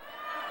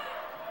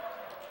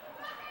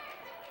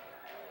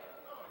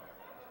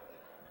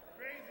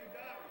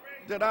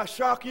 Did I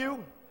shock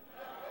you?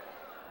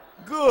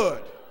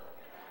 Good.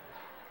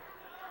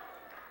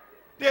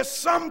 There's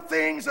some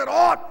things that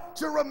ought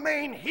to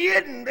remain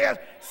hidden. There's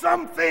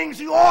some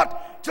things you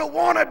ought to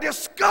want to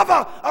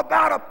discover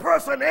about a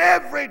person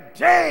every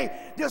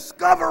day,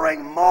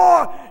 discovering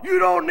more. You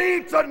don't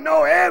need to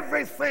know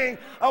everything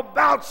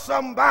about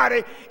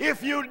somebody.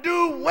 If you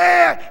do,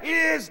 where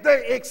is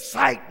the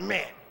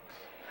excitement?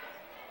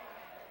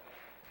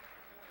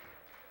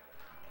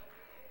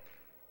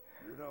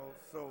 You know,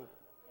 so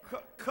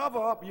cover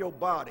up your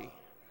body.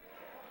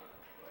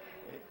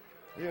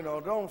 You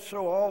know, don't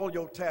show all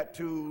your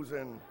tattoos,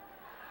 and,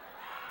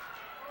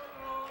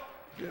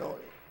 you know,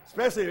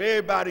 especially if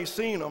everybody's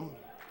seen them.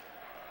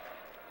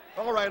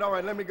 All right,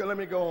 let me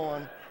go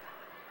on.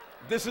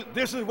 This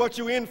is what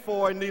you're in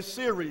for in this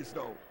series,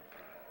 though.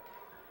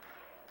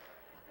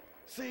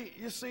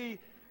 You see,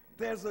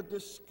 there's a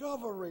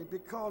discovery,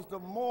 because the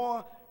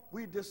more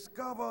we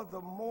discover,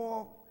 the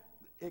more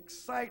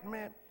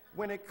excitement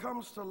when it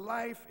comes to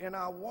life and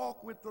our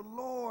walk with the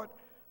Lord.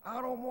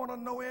 I don't want to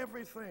know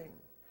everything.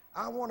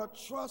 I want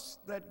to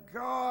trust that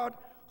God,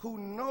 who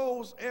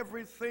knows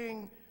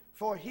everything,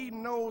 for he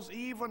knows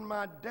even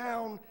my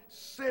down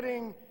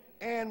sitting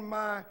and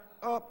my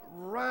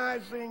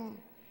uprising.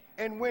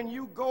 And when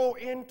you go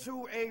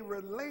into a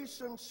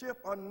relationship,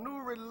 a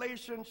new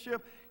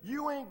relationship,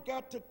 you ain't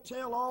got to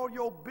tell all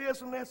your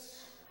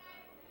business,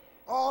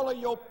 all of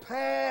your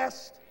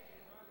past.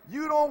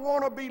 You don't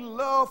want to be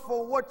loved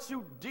for what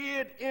you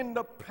did in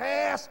the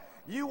past.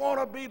 You want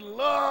to be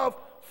loved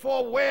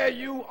for where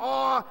you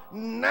are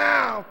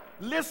now.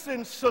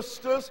 Listen,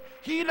 sisters,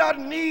 he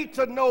doesn't need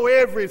to know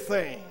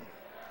everything.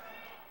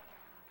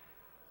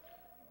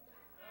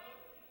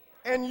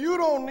 And you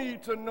don't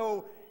need to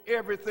know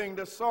everything.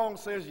 The song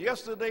says,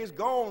 yesterday's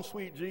gone,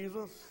 sweet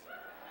Jesus.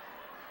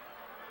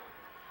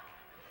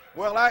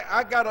 Well,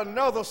 I got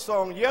another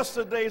song,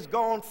 yesterday's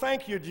gone,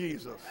 thank you,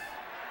 Jesus.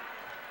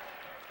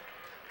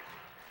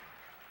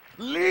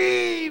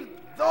 Leave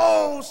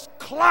those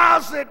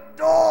closet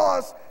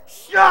doors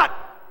shut.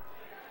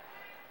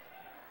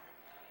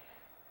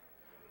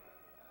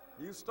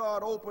 You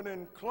start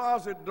opening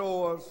closet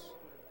doors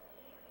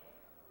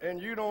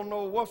and you don't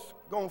know what's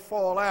going to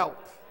fall out.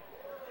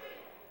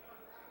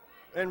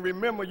 And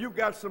remember, you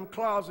got some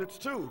closets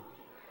too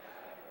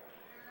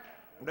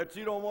that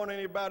you don't want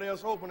anybody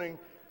else opening.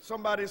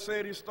 Somebody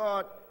said he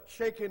started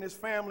shaking his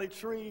family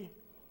tree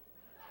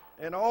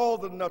and all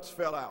the nuts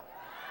fell out.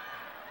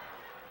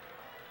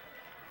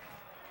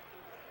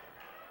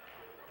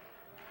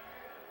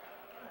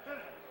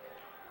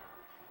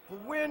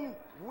 When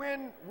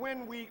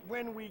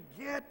we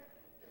get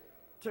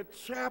to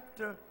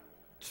chapter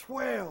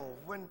 12,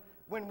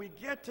 when we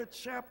get to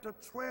chapter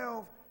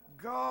 12,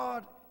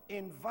 God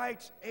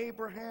invites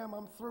Abraham,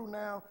 I'm through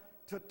now,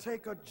 to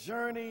take a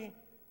journey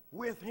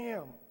with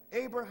him.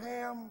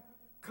 Abraham,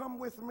 come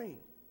with me.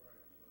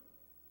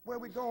 Where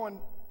we going?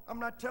 I'm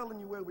not telling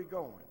you where we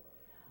going.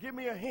 Give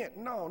me a hint.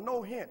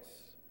 No hints.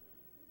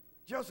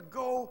 Just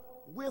go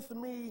with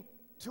me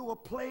to a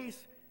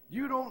place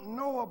you don't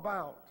know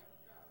about.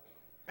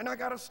 And I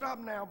got to stop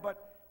now, but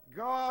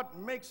God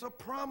makes a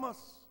promise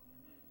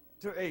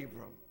to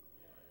Abram.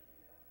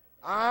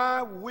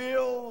 I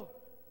will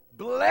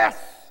bless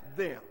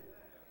them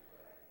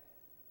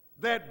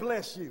that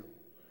bless you,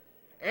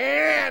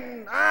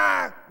 and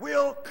I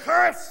will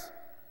curse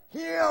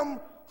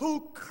him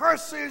who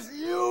curses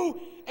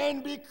you,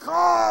 and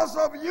because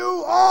of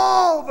you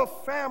all the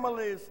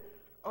families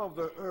of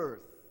the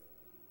earth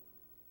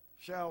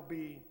shall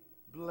be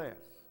blessed.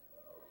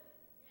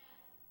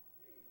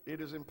 It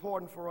is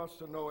important for us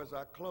to know, as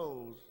I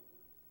close,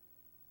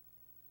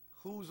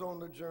 who's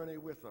on the journey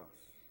with us.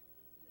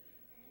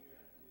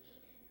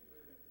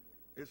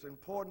 it's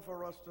important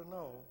for us to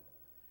know.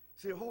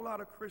 See, a whole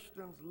lot of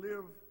Christians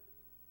live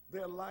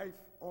their life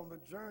on the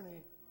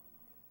journey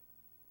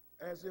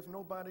as if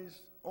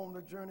nobody's on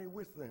the journey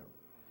with them.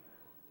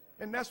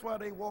 And that's why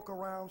they walk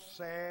around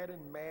sad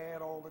and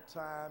mad all the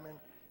time and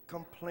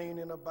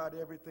complaining about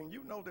everything.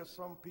 You know, there's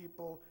some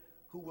people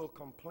who will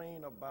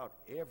complain about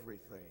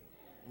everything.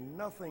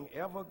 Nothing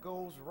ever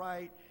goes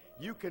right.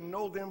 You can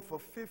know them for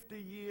 50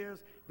 years.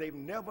 They've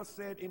never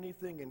said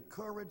anything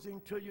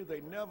encouraging to you.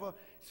 They never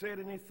said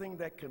anything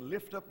that can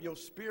lift up your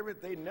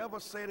spirit. They never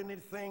said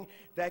anything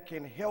that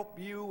can help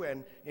you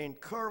and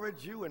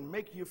encourage you and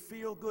make you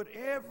feel good.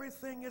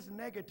 Everything is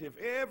negative.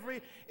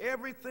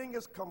 Everything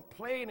is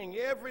complaining.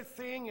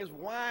 Everything is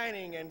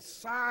whining and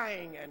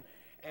sighing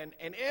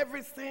and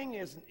everything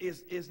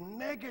is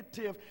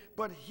negative.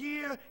 But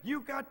here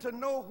you got to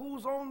know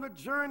who's on the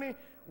journey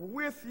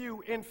with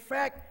you. In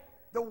fact,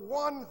 the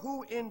one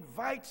who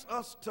invites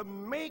us to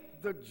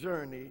make the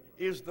journey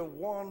is the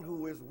one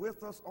who is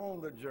with us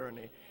on the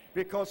journey.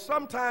 Because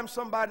sometimes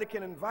somebody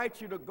can invite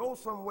you to go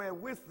somewhere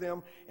with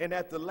them, and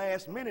at the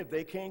last minute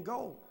they can't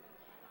go.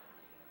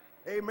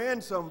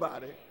 Amen,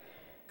 somebody.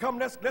 Come,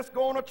 let's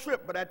go on a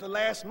trip, but at the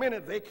last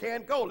minute they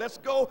can't go. Let's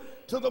go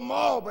to the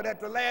mall, but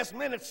at the last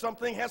minute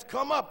something has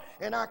come up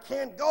and I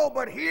can't go.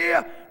 But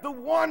here, the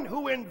one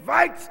who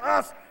invites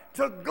us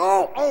to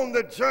go on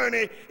the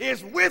journey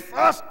is with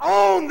us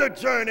on the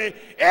journey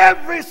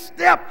every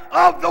step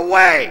of the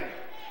way.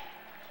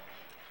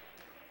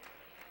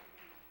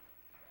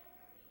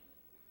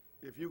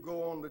 If you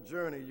go on the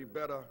journey, you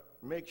better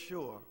make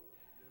sure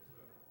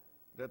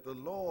that the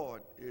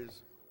Lord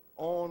is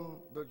on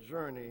the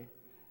journey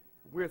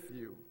with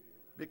you,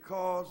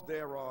 because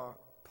there are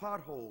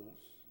potholes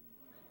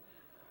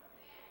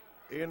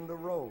in the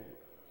road.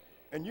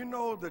 And you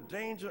know the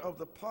danger of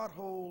the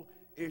pothole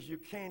is you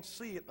can't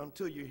see it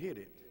until you hit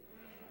it.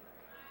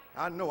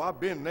 I know, I've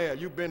been there,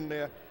 you've been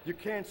there. You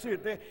can't see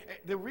it there.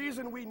 The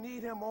reason we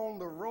need him on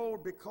the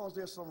road, because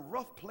there's some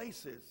rough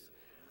places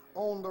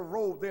on the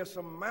road. There's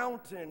some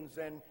mountains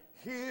and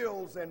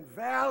hills and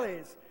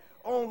valleys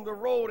on the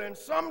road, and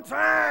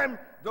sometimes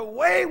the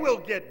way will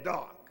get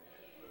dark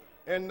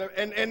and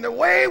the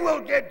way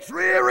will get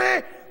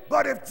dreary.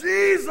 But if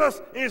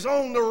Jesus is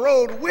on the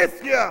road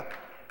with you,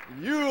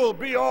 you'll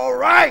be all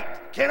right.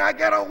 Can I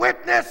get a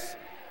witness?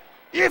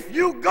 If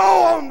you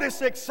go on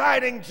this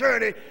exciting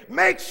journey,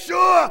 make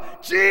sure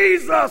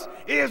Jesus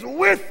is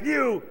with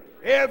you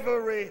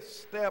every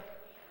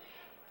step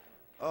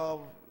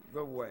of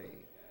the way.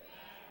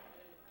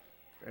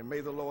 And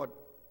may the Lord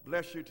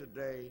bless you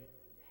today.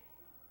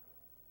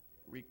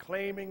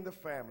 Reclaiming the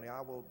family.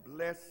 I will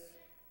bless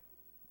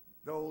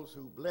those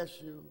who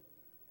bless you.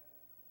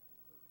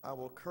 I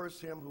will curse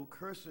him who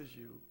curses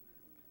you.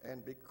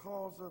 And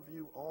because of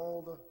you,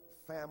 all the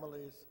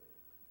families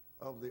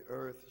of the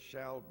earth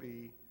shall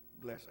be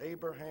blessed.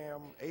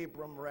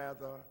 Abram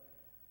rather,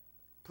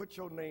 put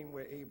your name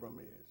where Abram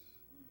is.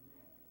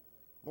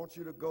 I want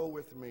you to go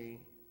with me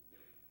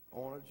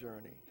on a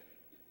journey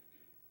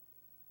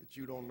that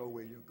you don't know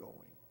where you're going.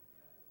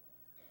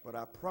 But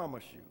I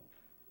promise you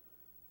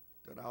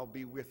that I'll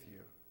be with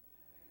you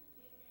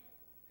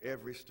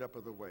every step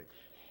of the way.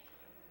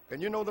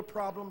 And you know the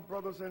problem,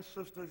 brothers and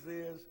sisters,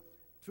 is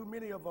too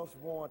many of us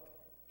want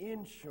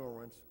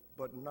insurance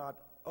but not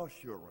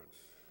assurance.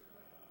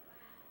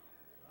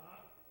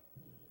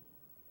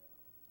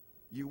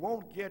 You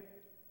won't get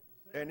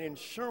an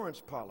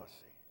insurance policy,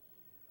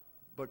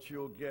 but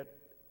you'll get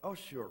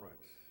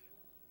assurance,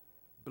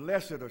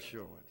 blessed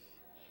assurance,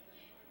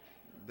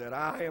 that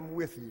I am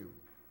with you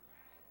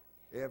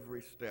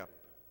every step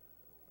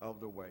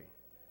of the way.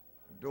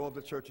 The door of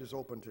the church is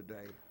open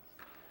today.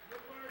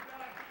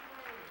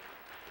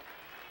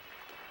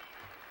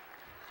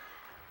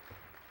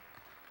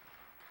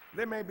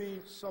 There may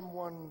be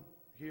someone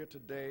here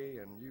today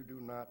and you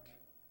do not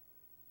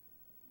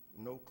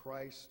know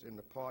Christ and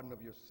the pardon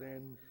of your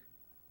sins.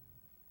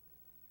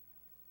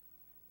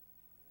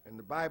 And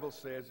the Bible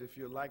says if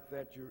you're like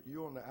that,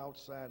 you're on the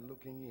outside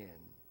looking in.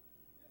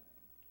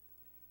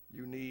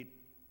 You need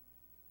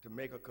to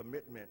make a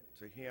commitment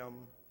to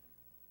him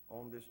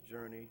on this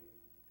journey.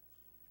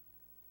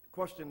 The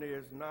question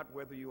is not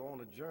whether you're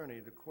on a journey.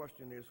 The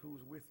question is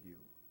who's with you.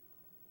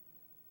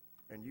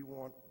 And you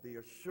want the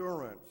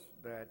assurance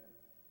that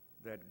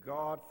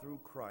God through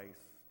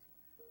Christ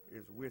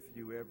is with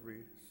you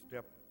every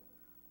step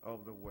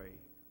of the way.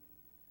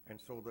 And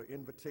so the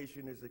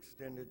invitation is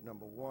extended,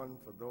 number one,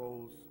 for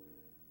those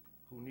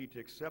who need to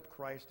accept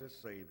Christ as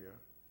Savior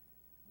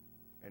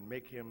and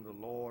make him the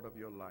Lord of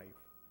your life.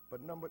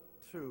 But number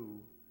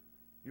two,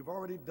 you've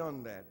already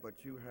done that,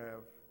 but you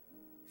have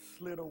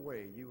slid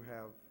away. You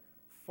have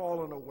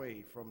fallen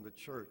away from the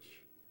church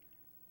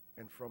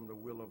and from the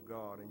will of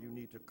God, and you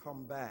need to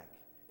come back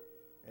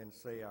and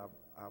say,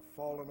 I've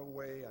fallen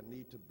away. I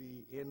need to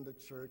be in the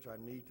church. I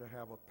need to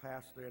have a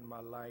pastor in my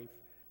life.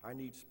 I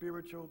need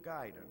spiritual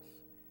guidance,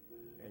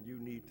 and you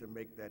need to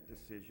make that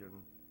decision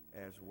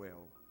as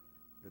well.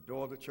 The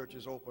door of the church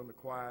is open. The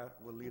choir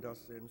will lead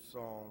us in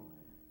song,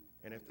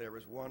 and if there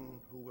is one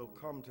who will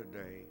come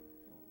today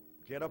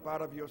Get up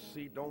out of your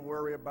seat. Don't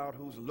worry about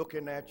who's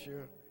looking at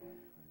you.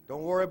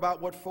 Don't worry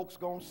about what folks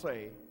gonna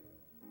say,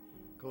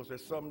 because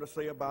there's something to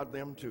say about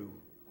them too.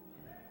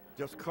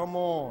 Just come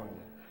on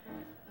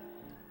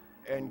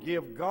and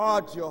give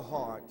God your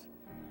heart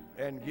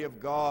and give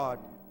God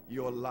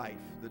your life.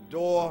 The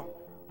door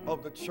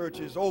of the church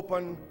is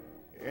open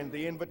and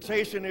the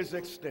invitation is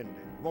extended.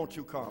 Won't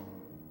you come?